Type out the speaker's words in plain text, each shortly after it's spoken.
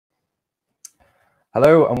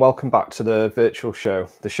Hello and welcome back to the virtual show,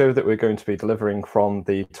 the show that we're going to be delivering from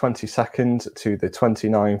the 22nd to the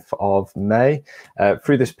 29th of May.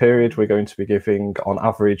 Through this period, we're going to be giving, on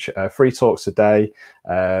average, 3 talks a day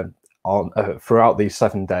throughout these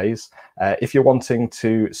 7 days. If you're wanting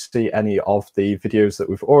to see any of the videos that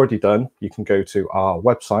we've already done, you can go to our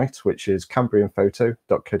website, which is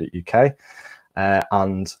cambrianphoto.co.uk,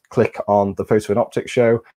 and click on the Photo and Optics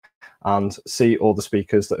show and see all the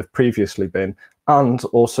speakers that have previously been, and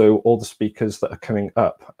also all the speakers that are coming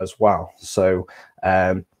up as well. So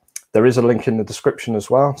there is a link in the description as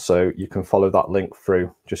well, so you can follow that link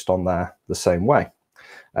through just on there the same way.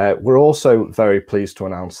 We're also very pleased to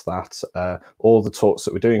announce that all the talks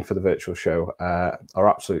that we're doing for the virtual show are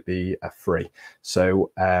absolutely free.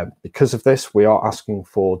 So because of this, we are asking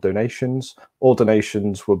for donations. All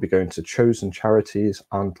donations will be going to chosen charities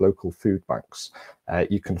and local food banks.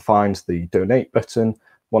 You can find the donate button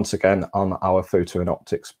once again on our Photo and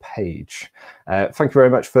Optics page. Thank you very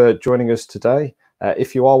much for joining us today.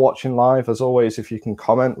 If you are watching live, as always, if you can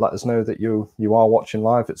comment, let us know that you are watching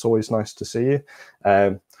live. It's always nice to see you.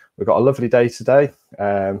 We've got a lovely day today.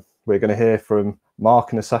 We're going to hear from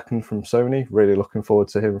Mark in a second from Sony. Really looking forward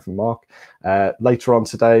to hearing from Mark. Later on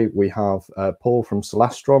today, we have Paul from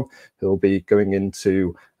Celestron, who will be going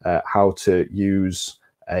into how to use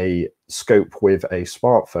a scope with a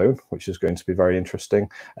smartphone, which is going to be very interesting.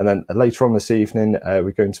 And then later on this evening,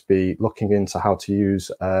 we're going to be looking into how to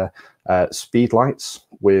use speed lights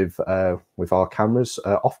with our cameras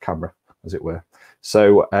off camera, as it were.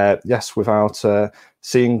 So yes, without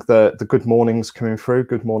seeing the good mornings coming through,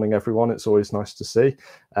 good morning everyone, it's always nice to see.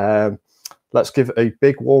 Let's give a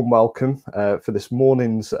big warm welcome for this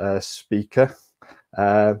morning's speaker,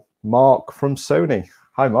 Mark from Sony.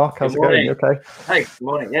 Hi Mark, how's it going? You okay? Hey, good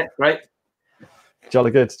morning. Yeah, great.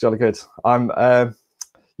 Jolly good, jolly good.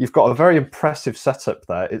 You've got a very impressive setup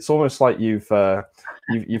there. It's almost like you've taken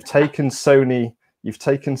Sony. You've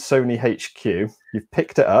taken Sony HQ, you've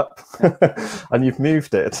picked it up, and you've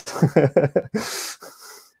moved it.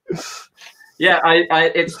 Yeah,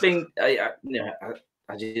 it's been, as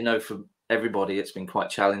you know, for everybody, it's been quite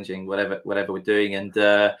challenging, whatever we're doing. And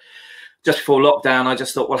just before lockdown, I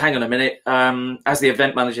just thought, well, hang on a minute. As the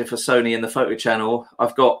event manager for Sony in the photo channel,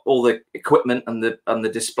 I've got all the equipment and the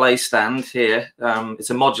display stand here.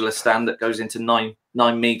 It's a modular stand that goes into 9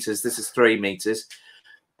 meters. This is 3 meters.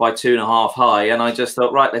 By 2.5 high, and I just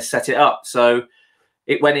thought, right, let's set it up. So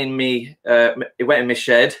it went in me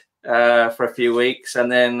shed for a few weeks,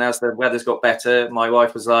 and then as the weather's got better, my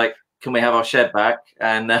wife was like, "Can we have our shed back?"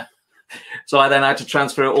 And so I then had to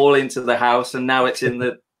transfer it all into the house, and now it's in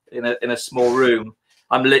a small room.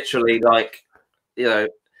 I'm literally like,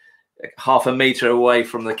 half a meter away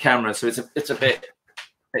from the camera, so it's a bit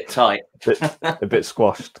tight, a bit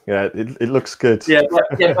squashed. Yeah, it looks good. Yeah, but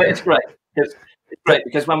it's great. It's great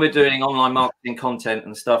because when we're doing online marketing content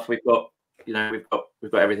and stuff, we've got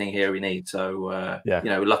everything here we need. So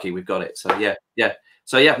we're lucky we've got it. So yeah.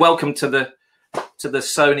 Welcome to the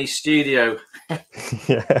Sony studio.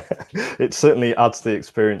 Yeah, it certainly adds to the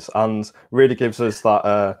experience and really gives us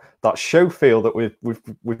that show feel that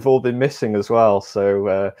we've all been missing as well.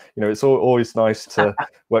 So it's always nice to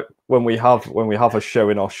when we have a show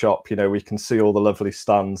in our shop, we can see all the lovely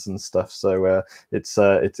stands and stuff. So it's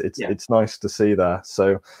nice to see there.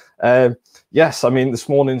 So yes, I mean, this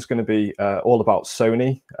morning's going to be all about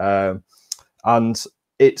Sony, and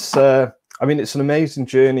it's it's an amazing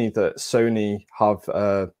journey that Sony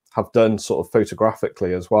have done sort of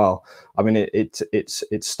photographically as well. I mean,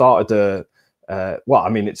 it started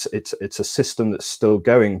it's a system that's still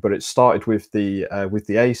going, but it started with the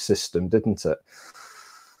A system, didn't it?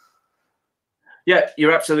 Yeah,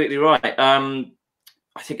 you're absolutely right. I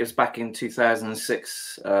think it was back in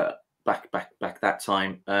 2006. Back that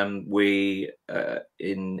time, we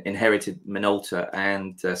inherited Minolta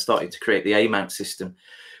and started to create the A mount system,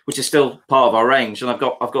 which is still part of our range. And I've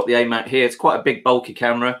got the A mount here. It's quite a big, bulky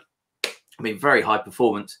camera. I mean, very high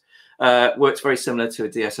performance. Works very similar to a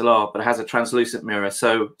DSLR, but it has a translucent mirror.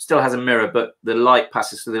 So still has a mirror, but the light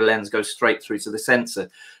passes through the lens, goes straight through to the sensor.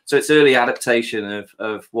 So it's early adaptation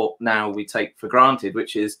of what now we take for granted,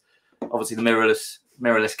 which is obviously the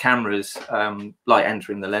mirrorless cameras, light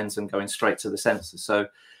entering the lens and going straight to the sensor. So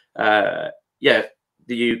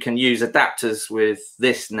you can use adapters with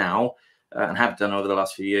this now, and have done over the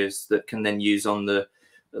last few years, that can then use on the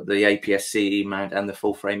APS-C mount and the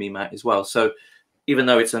full frame E mount as well. So even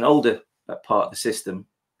though it's an older part of the system,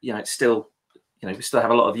 it's still, we still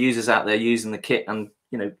have a lot of users out there using the kit, and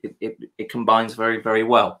it combines very, very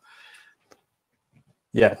well.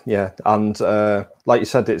 Yeah, yeah, and like you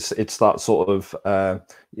said, it's that sort of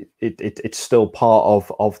it's still part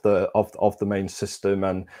of the main system,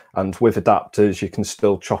 and with adapters you can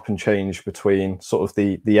still chop and change between sort of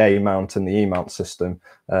the A mount and the E mount system.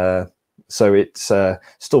 So it's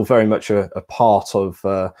still very much a part of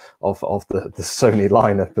the Sony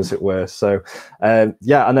lineup, as it were. So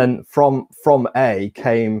yeah, and then from A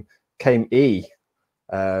came E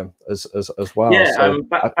as well. Yeah, So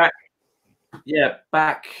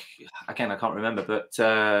back again, I can't remember, but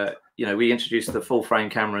you know, we introduced the full frame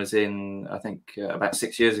cameras in, I think, about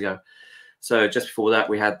 6 years ago. So just before that,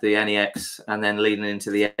 we had the NEX, and then leading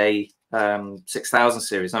into the A 6000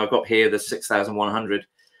 series. Now I've got here the 6100.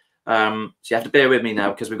 So you have to bear with me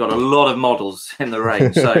now because we've got a lot of models in the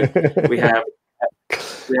range. So we have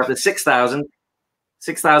the 6000,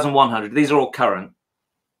 6100. These are all current.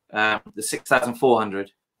 The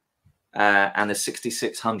 6400 and the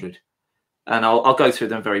 6600. And I'll go through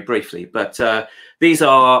them very briefly. But these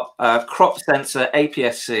are crop sensor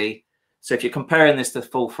APS-C. So if you're comparing this to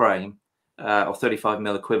full frame or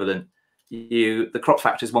 35mm equivalent, the crop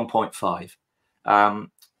factor is 1.5.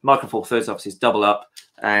 Micro Four Thirds obviously is double up,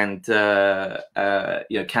 and you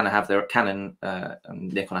know, Canon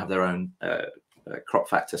and Nikon have their own crop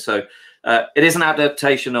factor. So it is an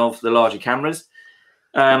adaptation of the larger cameras.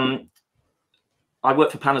 I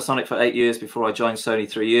worked for Panasonic for 8 years before I joined Sony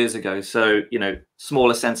 3 years ago. So, you know,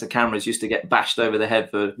 smaller sensor cameras used to get bashed over the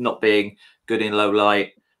head for not being good in low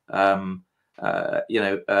light, you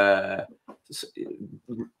know,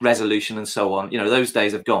 resolution and so on. You know, those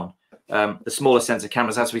days have gone. The smaller sensor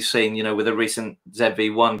cameras, as we've seen, you know, with the recent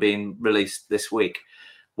ZV-1 being released this week,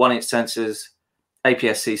 1-inch sensors,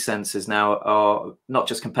 APS-C sensors now are not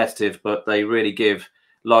just competitive, but they really give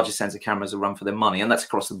larger sensor cameras a run for their money, and that's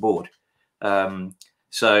across the board.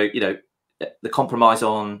 So, you know, the compromise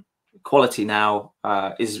on quality now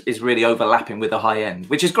is really overlapping with the high end,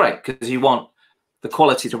 which is great because you want the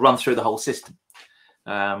quality to run through the whole system.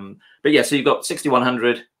 But yeah, so you've got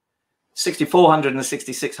 6100, 6400 and the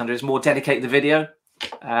 6600 is more dedicated to video.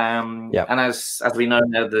 Yeah. And as we know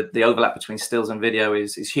now, the overlap between stills and video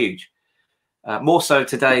is huge. More so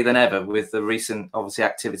today than ever with the recent, obviously,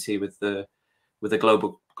 activity with the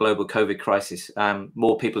global COVID crisis.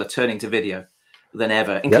 More people are turning to video than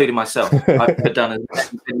ever, including myself. I've done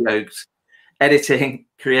videos, editing,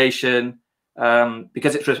 creation,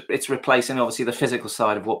 because it's replacing obviously the physical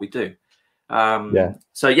side of what we do.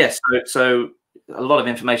 So yes, so a lot of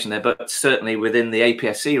information there, but certainly within the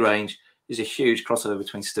APS-C range is a huge crossover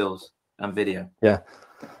between stills and video. Yeah,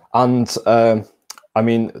 and I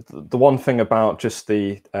mean, the one thing about just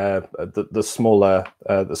the smaller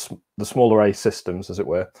the smaller A systems, as it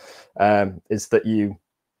were, is that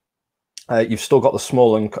you've still got the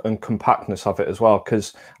small and compactness of it as well.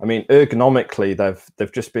 Because I mean, ergonomically,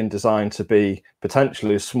 they've just been designed to be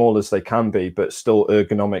potentially as small as they can be, but still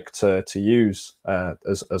ergonomic to use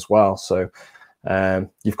as well. So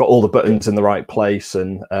you've got all the buttons in the right place,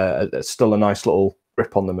 and it's still a nice little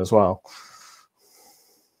grip on them as well.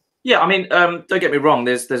 Yeah, I mean, don't get me wrong.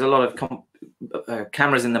 There's a lot of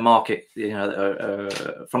cameras in the market, you know,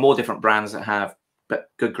 from all different brands that have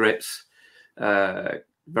good grips,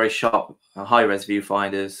 very sharp, high-res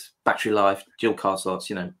viewfinders, battery life, dual card slots.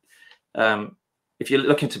 You know, if you're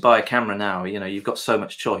looking to buy a camera now, you know, you've got so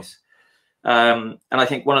much choice. And I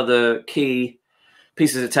think one of the key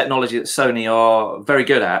pieces of technology that Sony are very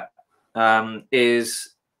good at is,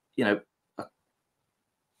 you know,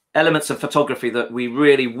 elements of photography that we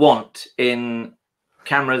really want in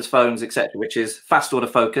cameras, phones, etc., which is fast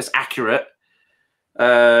autofocus, accurate,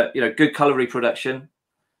 you know, good color reproduction,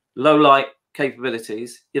 low light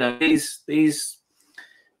capabilities. You know, these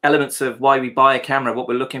elements of why we buy a camera, what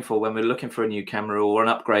we're looking for when we're looking for a new camera or an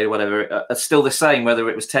upgrade or whatever, are still the same, whether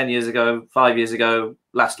it was 10 years ago, 5 years ago,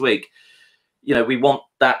 last week. You know, we want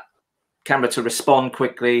that camera to respond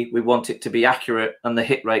quickly, we want it to be accurate, and the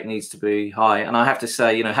hit rate needs to be high. And I have to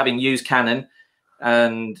say, you know, having used Canon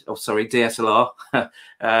and DSLR,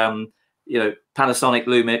 you know, Panasonic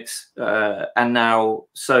Lumix, and now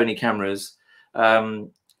Sony cameras, I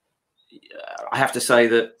have to say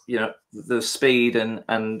that, you know, the speed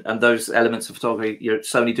and those elements of photography, you know,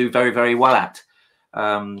 Sony do very, very well at.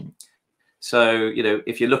 So, you know,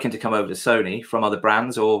 if you're looking to come over to Sony from other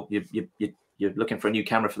brands, or you're looking for a new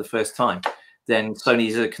camera for the first time, then Sony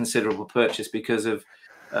is a considerable purchase because of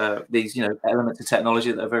these, you know, elements of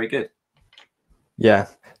technology that are very good. Yeah.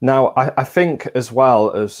 Now, I think as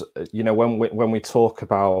well as, you know, when we talk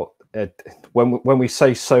about it, when we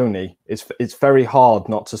say Sony, it's very hard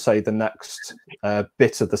not to say the next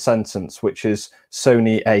bit of the sentence, which is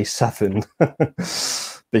Sony A7.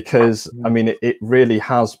 because I mean it really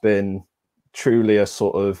has been truly a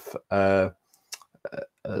sort of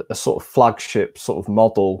flagship sort of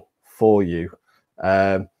model for you,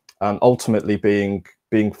 and ultimately being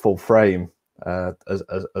full frame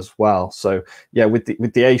as well. So yeah, with the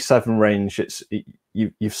A7 range,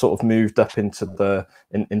 you've sort of moved up into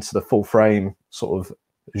the full frame sort of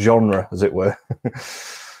genre, as it were.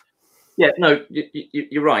 Yeah, no,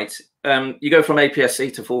 you're right. You go from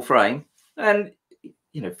APS-C to full frame, and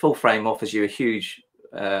full frame offers you a huge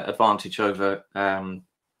advantage over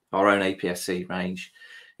our own APS-C range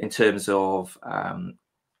in terms of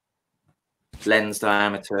lens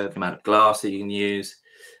diameter, the amount of glass that you can use.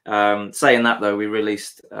 Saying that, though, we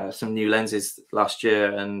released some new lenses last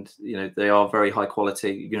year, and they are very high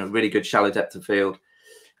quality. Really good shallow depth of field,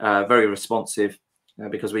 very responsive,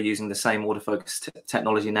 because we're using the same autofocus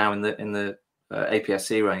technology now in the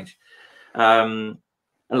APS-C range. And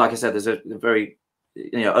like I said, there's a very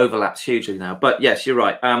overlaps hugely now. But yes, you're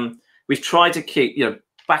right. We've tried to keep,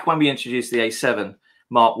 back when we introduced the A7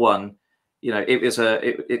 Mark I,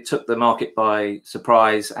 it took the market by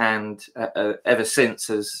surprise, and ever since,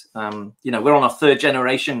 as we're on our third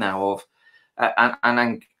generation now of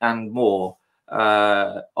and more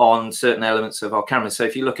on certain elements of our cameras. So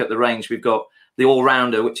if you look at the range, we've got the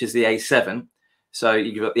all-rounder, which is the A7. So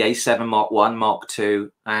you've got the A7 Mark I, Mark II,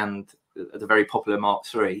 and the very popular Mark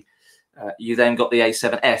III. You then got the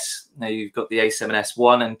A7S. Now you've got the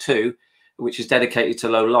A7S1 and 2, which is dedicated to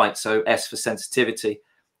low light. So S for sensitivity.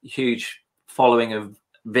 Huge following of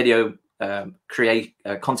video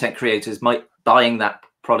content creators buying that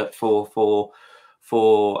product for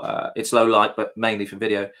its low light, but mainly for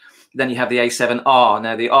video. Then you have the A7R.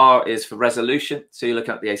 Now the R is for resolution. So you're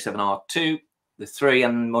looking at the A7R2, the 3,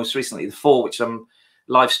 and most recently the 4, which I'm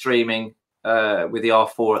live streaming with the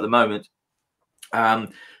R4 at the moment.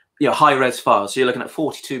 High res files. So you're looking at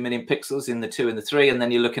 42 million pixels in the 2 and the 3, and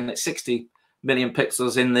then you're looking at 60 million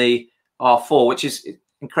pixels in the R4, which is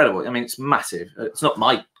incredible. I mean, it's massive. It's not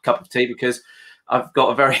my cup of tea because I've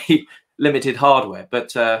got a very limited hardware,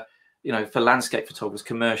 but for landscape photographers,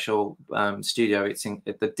 commercial studio,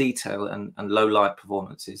 the detail and low light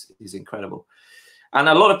performance is incredible. And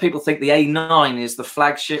a lot of people think the A9 is the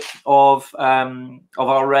flagship of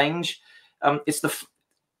our range.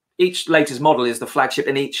 Each latest model is the flagship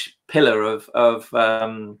in each pillar of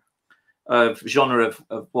genre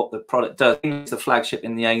of what the product does. It's the flagship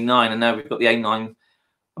in the A9, and now we've got the A9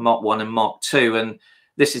 Mark I and Mark II, and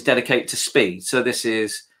this is dedicated to speed. So this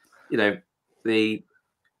is, the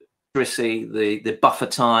accuracy, the buffer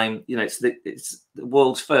time. It's the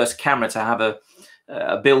world's first camera to have a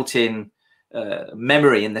built-in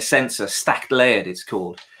memory in the sensor, stacked layered, it's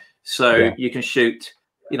called. So you can shoot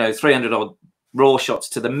 300 odd raw shots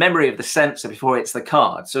to the memory of the sensor before it's the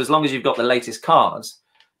card. So as long as you've got the latest cards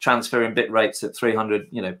transferring bit rates at 300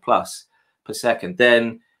 plus per second,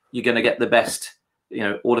 then you're going to get the best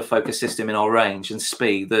autofocus system in our range and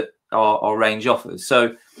speed that our range offers.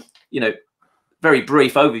 So very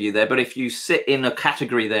brief overview there, but if you sit in a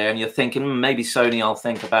category there and you're thinking maybe Sony I'll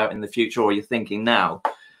think about in the future, or you're thinking now,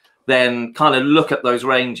 then kind of look at those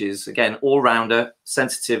ranges again: all-rounder,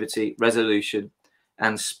 sensitivity, resolution,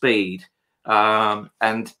 and speed. And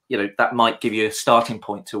that might give you a starting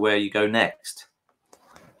point to where you go next.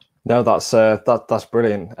 No, that's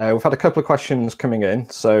brilliant. We've had a couple of questions coming in.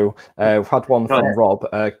 So we've had one from Rob.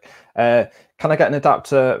 Can I get an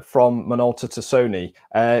adapter from Minolta to Sony?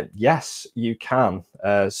 Yes, you can.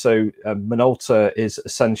 So Minolta is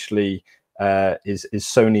essentially is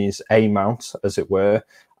Sony's A mount, as it were,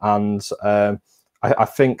 and I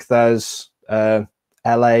think there's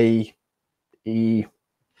LAE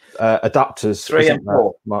adapters 3 and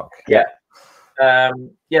 4, Mark. Yeah.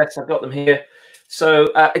 Yes, I've got them here.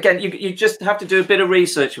 So again, you just have to do a bit of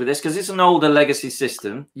research with this because it's an older legacy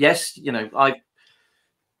system. Yes, I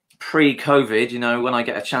pre-COVID, when I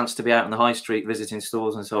get a chance to be out in the high street visiting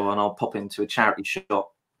stores and so on, I'll pop into a charity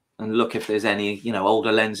shop and look if there's any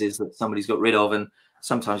older lenses that somebody's got rid of, and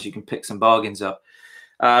sometimes you can pick some bargains up.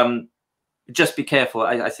 Just be careful.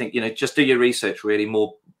 I think just do your research really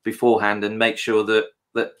more beforehand and make sure that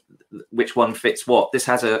which one fits what. This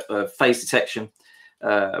has a phase detection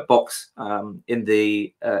box in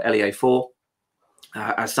the LEA4,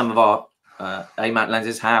 as some of our A-mount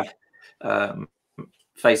lenses have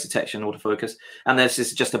phase detection autofocus, and this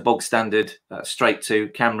is just a bog standard straight to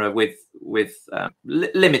camera with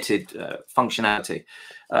limited functionality.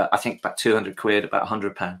 I think about 200 quid, about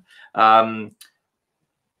 £100.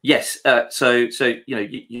 Yes, so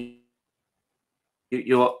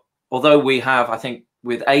you're although we have, I think,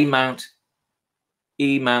 with A mount,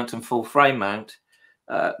 E mount, and full frame mount,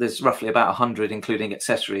 There's roughly about 100, including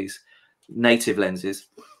accessories, native lenses,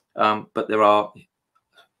 but there are,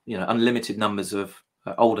 you know, unlimited numbers of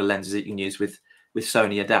older lenses that you can use with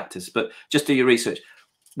Sony adapters. But just do your research.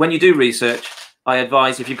 When you do research, I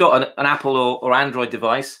advise, if you've got an Apple or Android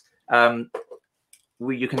device, you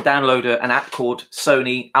can download an app called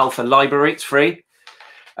Sony Alpha Library. It's free.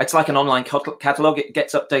 It's like an online catalog. It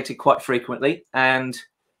gets updated quite frequently, and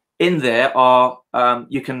in there are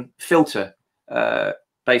you can filter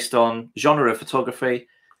based on genre of photography,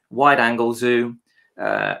 wide angle zoom,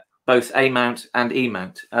 both A mount and E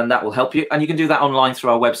mount, and that will help you. And you can do that online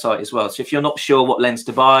through our website as well. So if you're not sure what lens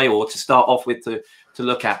to buy or to start off with to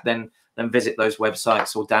look at, then visit those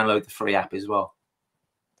websites or download the free app as well.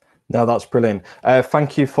 No, that's brilliant.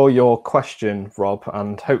 Thank you for your question, Rob,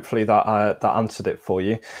 and hopefully that answered it for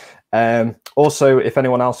you. Also, if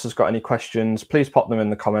anyone else has got any questions, please pop them in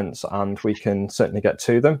the comments and we can certainly get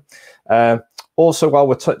to them. Also, while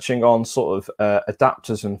we're touching on sort of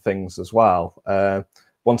adapters and things as well,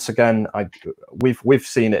 once again, we've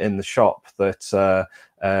seen it in the shop that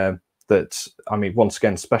I mean, once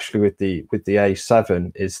again, especially with the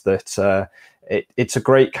A7, is that it's a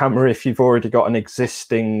great camera if you've already got an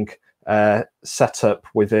existing setup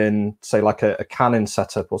within, say, like a Canon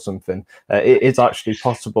setup or something. It is actually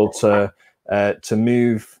possible to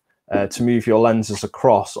move your lenses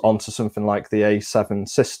across onto something like the A7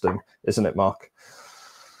 system, isn't it, Mark?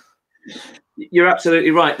 You're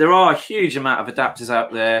absolutely right. There are a huge amount of adapters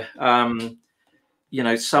out there. You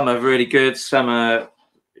know, some are really good, some are,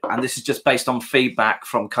 and this is just based on feedback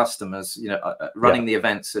from customers. You know, running the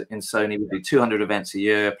events in Sony, we do 200 events a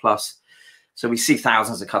year plus. So we see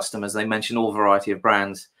thousands of customers. They mention all variety of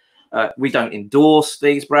brands. We don't endorse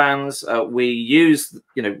these brands. We use,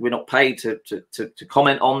 you know, we're not paid to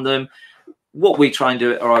comment on them. What we try and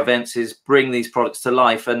do at our events is bring these products to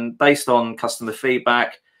life, and based on customer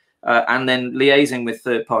feedback, and then liaising with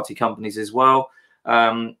third-party companies as well.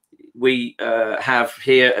 We have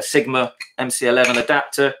here a Sigma MC11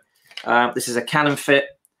 adapter. This is a Canon fit,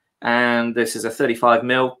 and this is a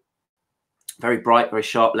 35mm, very bright, very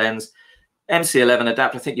sharp lens. MC11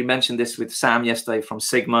 adapter. I think you mentioned this with Sam yesterday from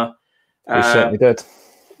Sigma. We certainly did.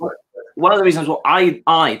 One of the reasons why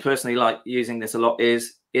I personally like using this a lot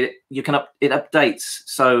is it updates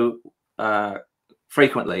so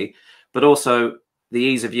frequently, but also the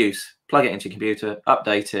ease of use. Plug it into your computer,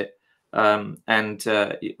 update it, and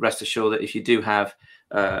rest assured that if you do have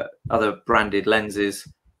other branded lenses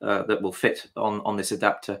that will fit on this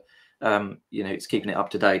adapter, you know, it's keeping it up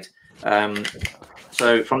to date.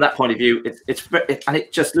 So from that point of view, and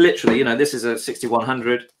it just literally, you know, this is a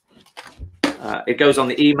 6100. It goes on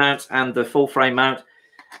the E mount and the full frame mount.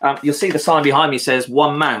 You'll see the sign behind me says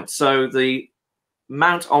one mount. So the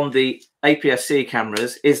mount on the APS-C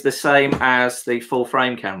cameras is the same as the full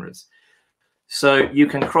frame cameras. So you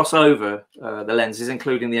can cross over the lenses,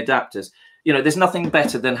 including the adapters. You know, there's nothing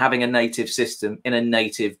better than having a native system in a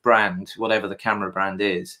native brand, whatever the camera brand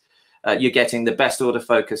is. You're getting the best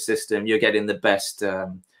autofocus system. You're getting the best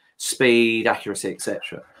speed, accuracy,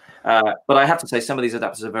 etc. But I have to say, some of these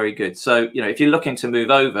adapters are very good. So, you know, if you're looking to move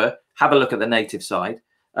over, have a look at the native side.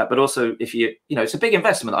 But also, if you know, it's a big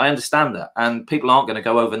investment. I understand that, and people aren't going to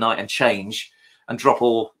go overnight and change and drop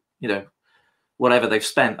all, you know, whatever they've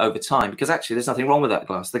spent over time, because actually there's nothing wrong with that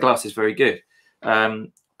glass. The glass is very good. But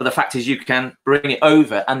the fact is, you can bring it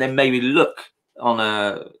over and then maybe look on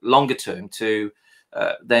a longer term to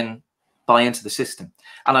then buy into the system.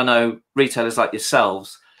 And I know retailers like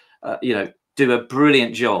yourselves, you know, do a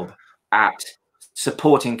brilliant job at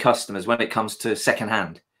supporting customers when it comes to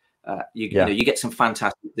secondhand. You know, you get some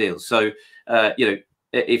fantastic deals. So, you know,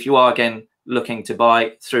 if you are again looking to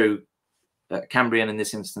buy through Cambrian in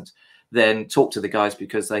this instance, then talk to the guys,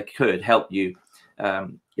 because they could help you,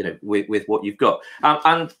 you know, with what you've got.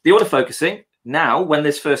 And the autofocusing now, when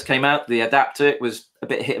this first came out, the adapter, it was a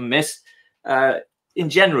bit hit and miss. In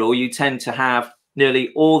general, you tend to have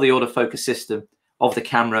nearly all the autofocus system of the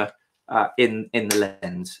camera in the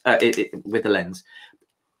lens, with the lens.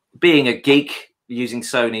 Being a geek using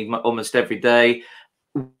Sony almost every day,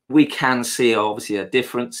 we can see obviously a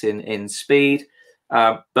difference in speed.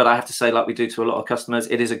 But I have to say, like we do to a lot of customers,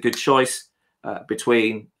 it is a good choice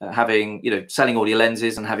between having, you know, selling all your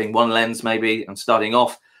lenses and having one lens maybe, and starting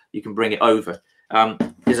off, you can bring it over.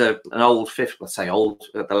 Is an old let's say old,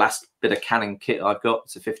 the last bit of Canon kit I've got.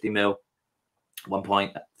 It's a 50mm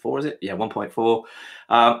 1.4, is it? Yeah, 1.4.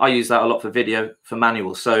 I use that a lot for video, for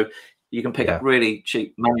manual. So you can pick up really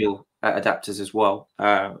cheap manual adapters as well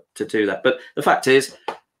to do that. But the fact is,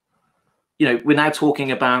 you know, we're now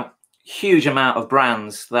talking about huge amount of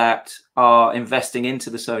brands that are investing into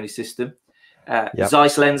the Sony system.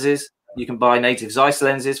 Zeiss lenses, you can buy native Zeiss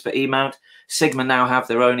lenses for E-mount. Sigma now have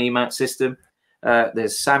their own E-mount system.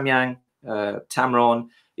 There's Samyang, Tamron.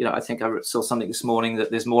 You know, I think I saw something this morning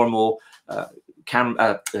that there's more and more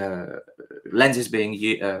lenses being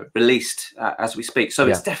released as we speak. So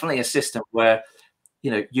it's definitely a system where,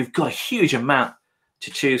 you know, you've got a huge amount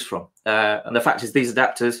to choose from. And the fact is, these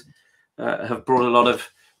adapters have brought a lot of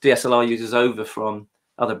DSLR users over from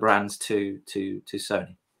other brands to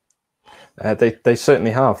Sony. They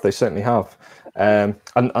certainly have. They certainly have.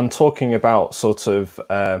 And talking about sort of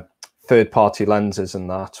third-party lenses and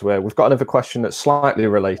that, where we've got another question that's slightly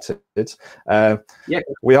related.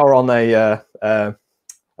 We are on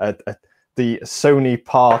the Sony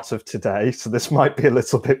part of today, so this might be a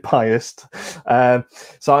little bit biased.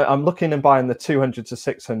 So I'm looking and buying the 200 to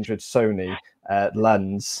 600 Sony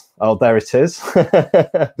lens. Oh, there it is.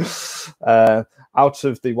 Out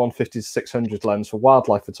of the 150 to 600 lens for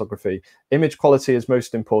wildlife photography, image quality is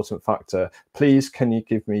most important factor. Please, can you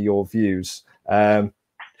give me your views?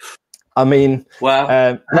 I mean,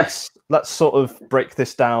 well, let's sort of break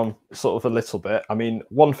this down sort of a little bit. I mean,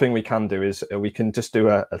 one thing we can do is we can just do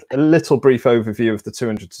a little brief overview of the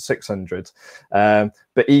 200 to 600,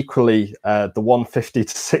 but equally the 150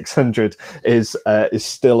 to 600 is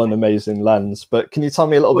still an amazing lens. But can you tell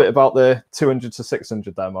me a little bit about the 200 to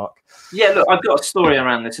 600 there, Mark? Yeah, look, I've got a story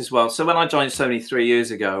around this as well. So when I joined Sony 3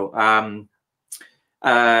 years ago,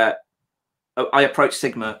 I approached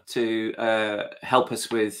Sigma to help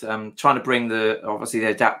us with trying to bring obviously the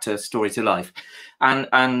adapter story to life,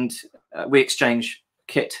 and we exchange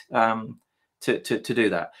kit to do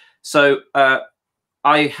that. So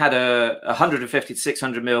I had a 150 to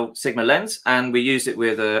 600 mil Sigma lens, and we used it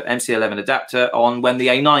with a MC11 adapter on when the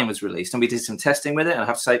A9 was released, and we did some testing with it, and I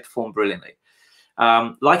have to say it performed brilliantly.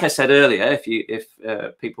 Like I said earlier,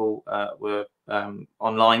 if people were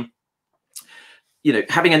online, you know,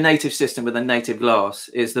 having a native system with a native glass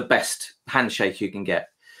is the best handshake you can get.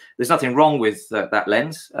 There's nothing wrong with that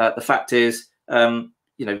lens. The fact is, you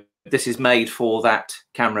know, this is made for that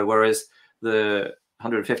camera, whereas the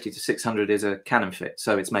 150 to 600 is a Canon fit,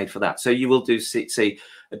 so it's made for that. So you will see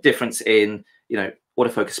a difference in, you know,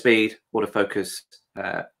 autofocus speed, autofocus,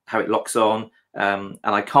 how it locks on, and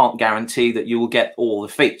I can't guarantee that you will get all the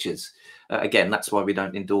features. Again, that's why we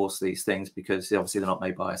don't endorse these things, because obviously they're not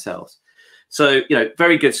made by ourselves. So, you know,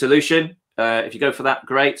 very good solution. If you go for that,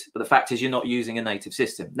 great. But the fact is, you're not using a native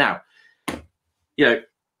system. Now, you know,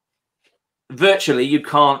 virtually you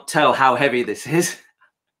can't tell how heavy this is.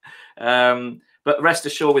 But rest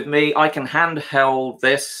assured with me, I can handheld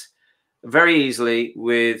this very easily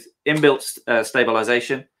with inbuilt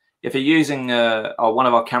stabilization. If you're using one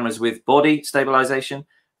of our cameras with body stabilization,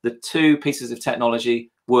 the two pieces of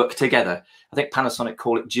technology work together. I think Panasonic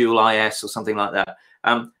call it dual IS or something like that.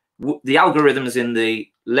 The algorithms in the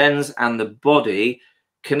lens and the body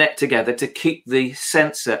connect together to keep the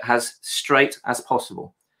sensor as straight as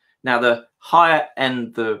possible. Now, the higher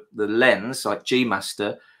end the lens, like G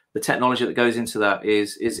Master, the technology that goes into that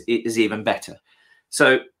is even better.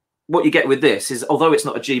 So what you get with this is, although it's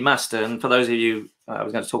not a G Master, and for those of you, I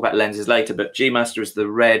was going to talk about lenses later, but G Master is the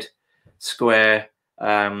red square,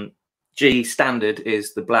 G Standard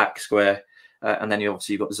is the black square, and then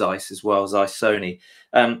you've got Zeiss as well, Zeiss Sony.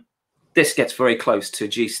 This gets very close to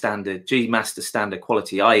G Master standard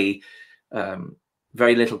quality, i.e.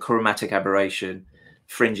 very little chromatic aberration,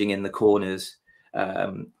 fringing in the corners.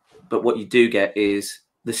 But what you do get is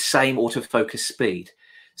the same autofocus speed.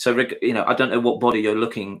 So, you know, I don't know what body you're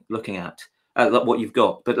looking at, what you've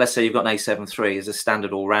got, but let's say you've got an A7 III as a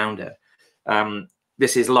standard all-rounder.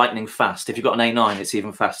 This is lightning fast. If you've got an A9, it's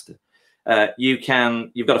even faster. You've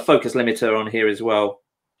got a focus limiter on here as well.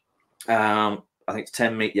 I think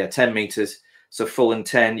it's 10 meters. So full and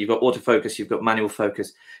 10. You've got autofocus, you've got manual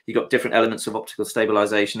focus, you've got different elements of optical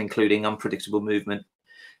stabilization, including unpredictable movement.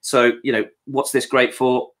 So, you know, what's this great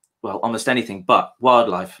for? Well, almost anything but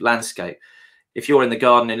wildlife, landscape. If you're in the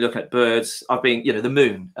garden and looking at birds, I've been, you know, the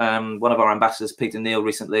moon. One of our ambassadors, Peter Neal,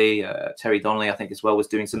 recently, Terry Donnelly, I think as well, was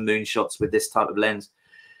doing some moon shots with this type of lens.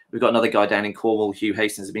 We've got another guy down in Cornwall, Hugh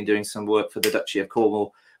Hastings, has been doing some work for the Duchy of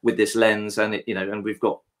Cornwall with this lens, and it, you know, and we've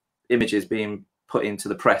got images being put into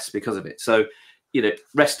the press because of it. So, you know,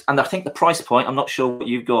 and I think the price point, I'm not sure what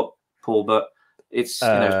you've got, Paul, but it's, you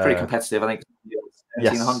know, it's pretty competitive. I think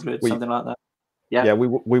 1,700, yes, something like that. Yeah,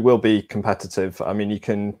 we will be competitive. I mean, you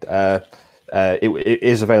can it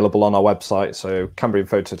is available on our website, so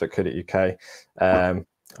cambrianphoto.co.uk,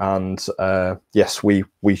 and yes, we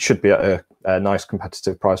should be at nice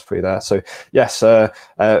competitive price for you there. So yes,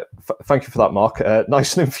 thank you for that, Mark.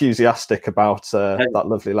 Nice and enthusiastic about that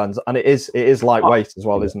lovely lens, and it is lightweight as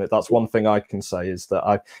well, isn't it? That's one thing I can say, is that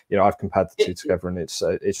I've compared the two together, and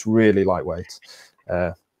it's really lightweight.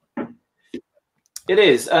 It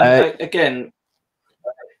is, and again,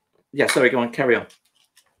 yeah. Sorry, go on, carry on.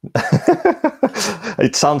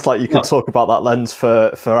 It sounds like you could talk about that lens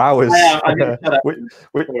for hours,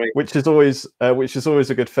 which is always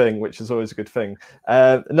a good thing.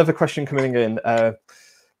 Another question coming in, a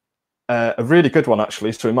really good one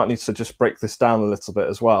actually, so we might need to just break this down a little bit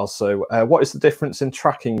as well. So what is the difference in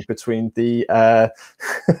tracking between the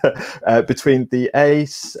between the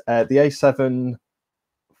A7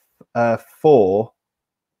 IV,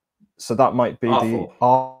 so that might be R4.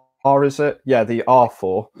 The R, is it? Yeah, the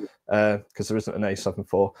R4, because there isn't an A7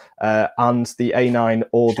 IV, and the A9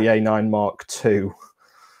 or the A9 Mark II.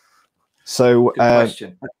 So, good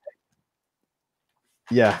question.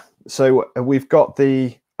 Yeah, so we've got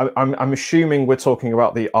the. I'm assuming we're talking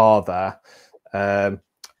about the R there,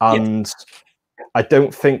 and yes. I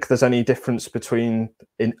don't think there's any difference between,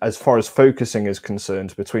 as far as focusing is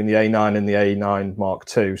concerned, between the A9 and the A9 Mark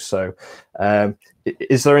II. So,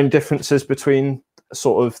 is there any differences between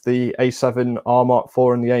sort of the A7 R Mark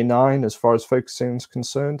IV and the A9 as far as focusing is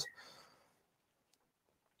concerned?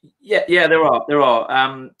 Yeah, there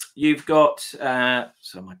are. You've got.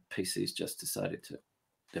 So my PC's just decided to.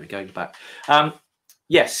 There we go. Back.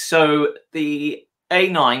 Yes. So the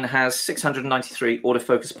A9 has 693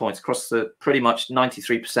 autofocus points across the pretty much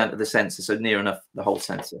 93% of the sensor, so near enough the whole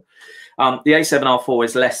sensor. The A7R4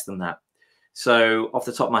 is less than that. So off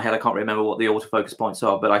the top of my head, I can't remember what the autofocus points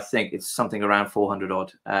are, but I think it's something around 400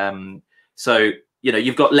 odd. So,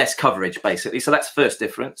 you've got less coverage basically. So that's the first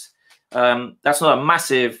difference. That's not a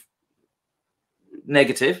massive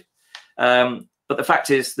negative. But the fact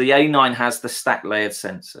is the A9 has the stack layered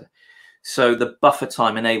sensor. So the buffer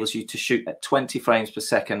time enables you to shoot at 20 frames per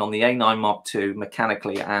second on the A9 Mark II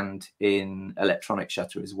mechanically and in electronic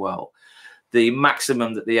shutter as well. The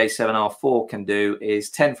maximum that the A7R4 can do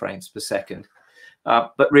is 10 frames per second.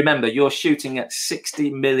 But remember, you're shooting at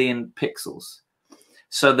 60 million pixels.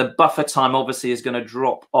 So the buffer time obviously is going to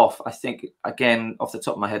drop off. I think, again, off the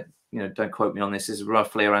top of my head, don't quote me on this, is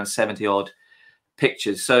roughly around 70 odd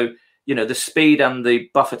pictures. So, the speed and the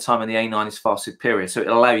buffer time on the A9 is far superior. So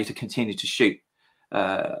it'll allow you to continue to shoot.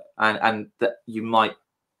 And that you might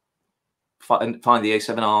find the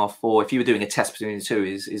A7R4, if you were doing a test between the two,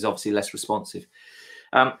 is obviously less responsive.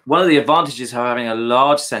 One of the advantages of having a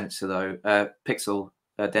large sensor, though, pixel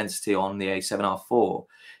density on the A7R4,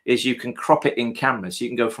 is you can crop it in camera. So you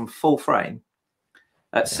can go from full frame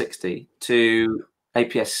at 60 to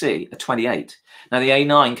APS-C at 28. Now the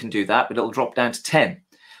A9 can do that, but it'll drop down to 10.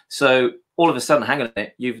 So all of a sudden, hang on a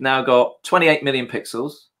minute, you've now got 28 million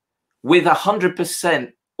pixels with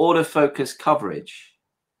 100% autofocus coverage,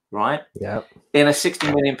 right? Yeah. In a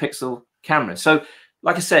 60 million pixel camera. So,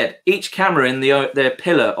 like I said, each camera in their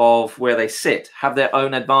pillar of where they sit have their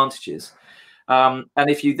own advantages. And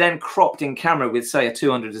if you then cropped in camera with, say, a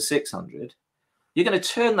 200 to 600, you're going to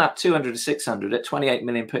turn that 200 to 600 at 28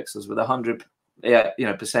 million pixels with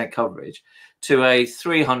 100% coverage to a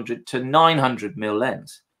 300 to 900 mil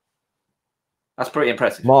lens. That's pretty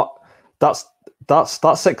impressive. Mark, that's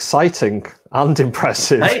exciting and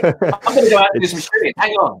impressive. Hey, I'm going to go out and do some shooting.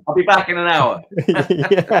 Hang on, I'll be back in an hour.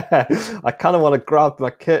 Yeah, I kind of want to grab my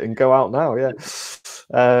kit and go out now. Yeah,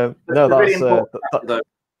 no, that's really important,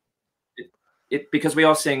 because we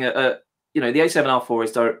are seeing the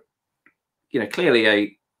A7R4 is clearly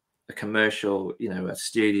a commercial, a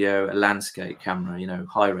studio, a landscape camera,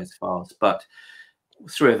 high res files, but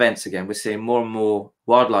through events again, we're seeing more and more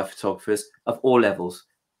wildlife photographers of all levels,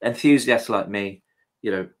 enthusiasts like me,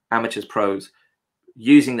 amateurs, pros,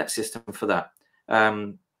 using that system for that.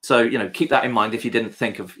 So, keep that in mind if you didn't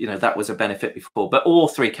think of, that was a benefit before. But all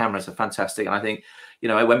three cameras are fantastic. And I think,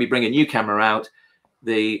 when we bring a new camera out,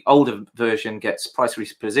 the older version gets price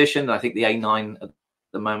repositioned. I think the A9 at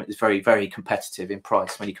the moment is very, very competitive in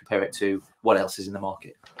price when you compare it to what else is in the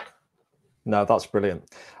market. No, that's brilliant.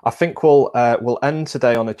 I think we'll end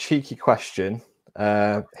today on a cheeky question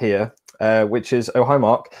here, which is, oh, hi,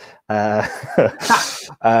 Mark. I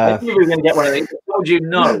knew we were going to get one of these. I told you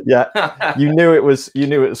no. Yeah, you knew it was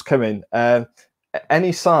coming.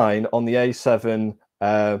 Any sign on the A7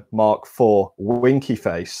 Mark IV winky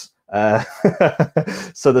face?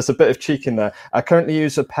 So there's a bit of cheek in there. I currently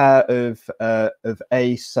use a pair of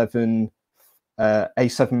A7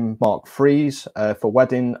 Mark IIIs for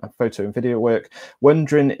wedding photo and video work.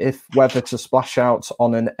 Wondering if whether to splash out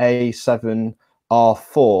on an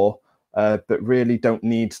A7R4 but really don't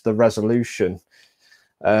need the resolution.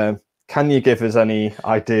 Can you give us any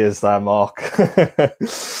ideas there, Mark?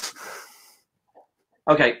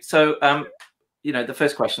 Okay, so you know, the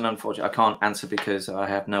first question, unfortunately, I can't answer because I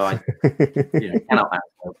have no idea. Cannot answer,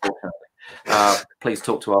 unfortunately. Please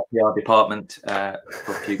talk to our PR department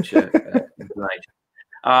for future information.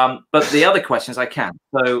 But the other questions I can.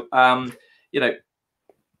 So, you know,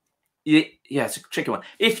 yeah, it's a tricky one.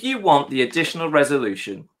 If you want the additional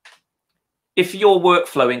resolution, if your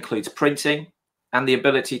workflow includes printing and the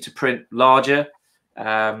ability to print larger,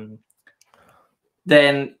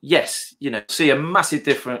 then yes, you know, see a massive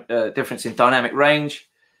difference in dynamic range,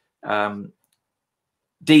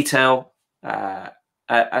 detail,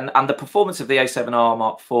 and the performance of the A7R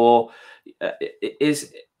Mark IV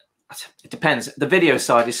is, it depends. The video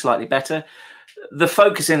side is slightly better. The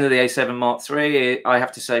focusing of the A7 Mark III, I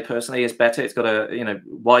have to say personally, is better. It's got a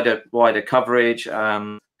wider coverage.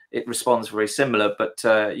 It responds very similar, but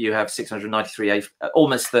you have 693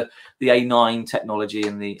 almost the A9 technology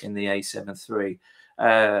in the A7 III.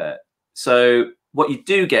 So what you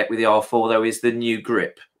do get with the R4 though is the new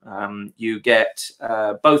grip. You get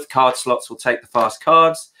both card slots will take the fast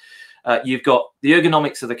cards. You've got the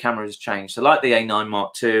ergonomics of the camera has changed. So like the A9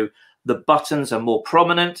 Mark II, the buttons are more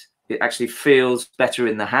prominent. It actually feels better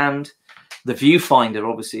in the hand. The viewfinder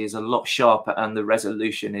obviously is a lot sharper, and the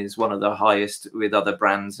resolution is one of the highest with other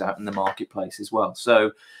brands out in the marketplace as well.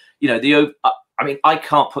 So, you know, I mean, I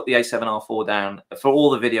can't put the A7R4 down for all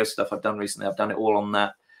the video stuff I've done recently. I've done it all on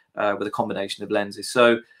that with a combination of lenses.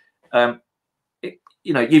 So,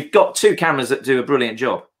 you know, you've got two cameras that do a brilliant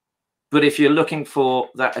job. But if you're looking for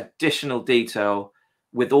that additional detail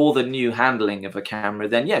with all the new handling of a camera,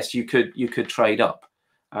 then yes, you could trade up.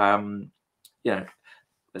 You know,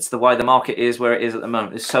 that's the way the market is where it is at the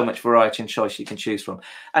moment. There's so much variety and choice you can choose from.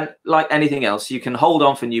 And like anything else, you can hold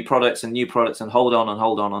on for new products and hold on and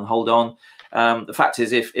hold on and hold on. The fact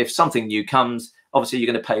is, if something new comes, obviously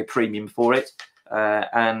you're going to pay a premium for it.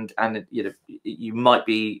 And you know, you might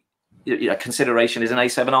be, you know, consideration is an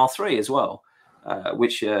A7R III as well,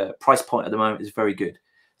 which price point at the moment is very good.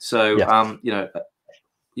 So, yes.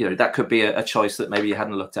 You know, that could be a choice that maybe you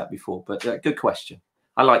hadn't looked at before, but good question.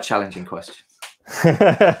 I like challenging questions.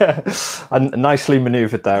 And nicely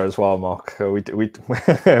maneuvered there as well, Mark. We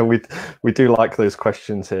do like those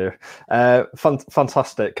questions here.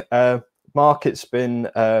 Fantastic. Mark, it's been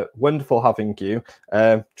wonderful having you.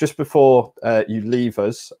 Just before you leave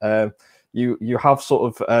us, you have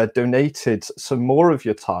sort of donated some more of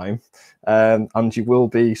your time, and you will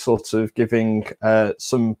be sort of giving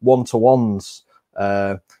some one-to-ones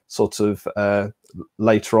sort of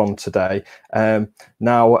later on today.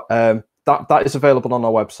 Now, that is available on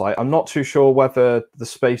our website. I'm not too sure whether the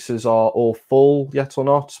spaces are all full yet or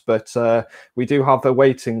not, but we do have a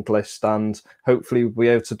waiting list, and hopefully we'll be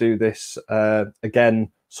able to do this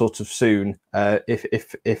again sort of soon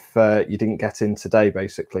if you didn't get in today,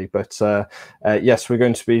 basically. But yes, we're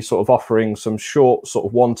going to be sort of offering some short sort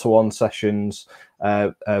of one-to-one sessions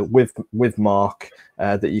with Mark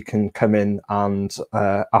that you can come in and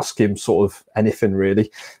ask him sort of anything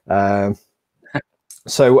really.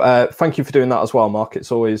 So thank you for doing that as well, Mark.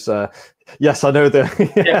 It's always yes, I know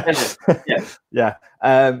that. Yeah.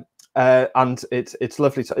 And it's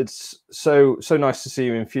lovely. It's so nice to see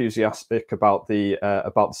you enthusiastic about the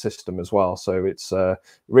system as well. So it's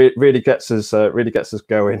really gets us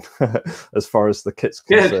going as far as the kit's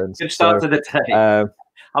concerned. Good start to the day.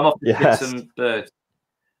 I'm off to get some birds.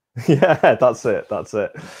 Yeah, that's it.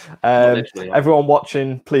 Everyone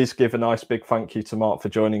watching, please give a nice big thank you to Mark for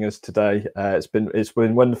joining us today. It's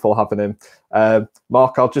been wonderful having him.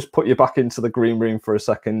 Mark, I'll just put you back into the green room for a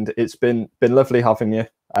second. It's been lovely having you.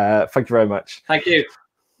 Thank you very much. Thank you.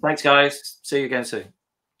 Thanks, guys. See you again soon.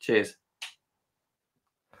 Cheers.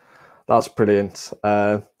 That's brilliant.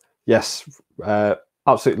 Yes,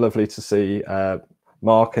 absolutely lovely to see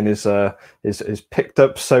Mark and his picked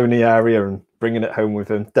up Sony area and bringing it home with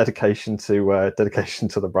him. Dedication to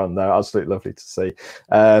the brand there. Absolutely lovely to see.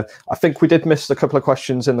 I think we did miss a couple of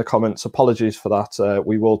questions in the comments. Apologies for that.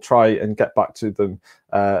 We will try and get back to them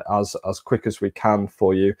as quick as we can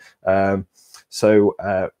for you. So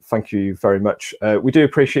thank you very much. We do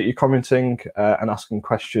appreciate you commenting and asking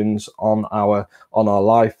questions on our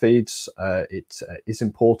live feeds. It is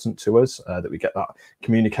important to us that we get that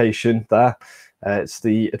communication there. It's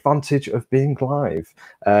the advantage of being live.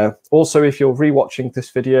 Also, if you're rewatching this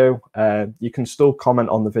video, you can still comment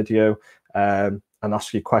on the video and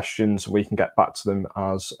ask your questions. We can get back to them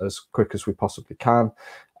as quick as we possibly can.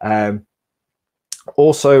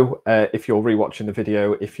 Also, if you're rewatching the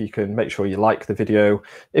video, if you can make sure you like the video.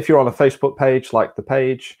 If you're on a Facebook page, like the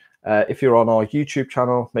page. If you're on our YouTube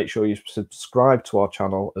channel, make sure you subscribe to our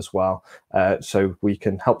channel as well, so we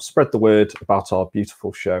can help spread the word about our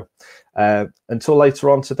beautiful show. Until later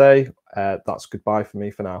on today, that's goodbye for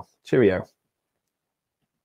me for now. Cheerio.